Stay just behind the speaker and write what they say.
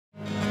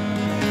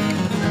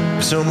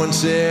someone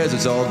says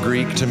it's all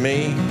Greek to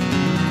me,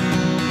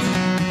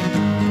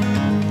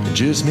 it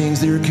just means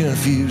they're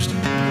confused.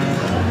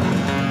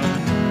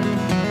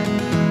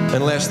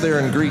 Unless they're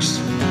in Greece,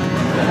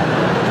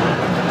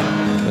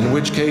 in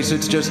which case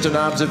it's just an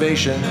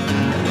observation.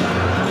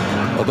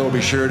 Although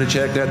be sure to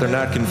check that they're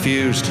not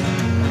confused,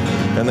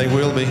 and they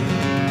will be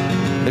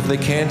if they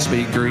can't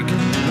speak Greek.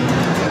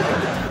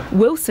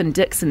 Wilson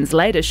Dixon's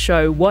latest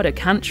show, What a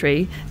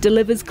Country,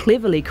 delivers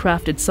cleverly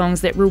crafted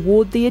songs that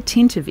reward the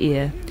attentive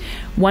ear.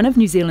 One of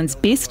New Zealand's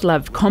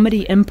best-loved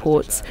comedy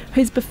imports,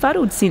 whose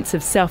befuddled sense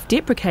of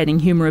self-deprecating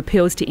humour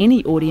appeals to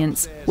any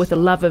audience with a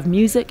love of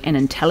music and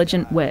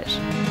intelligent wit.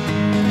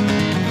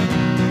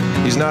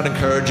 He's not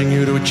encouraging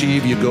you to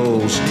achieve your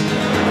goals.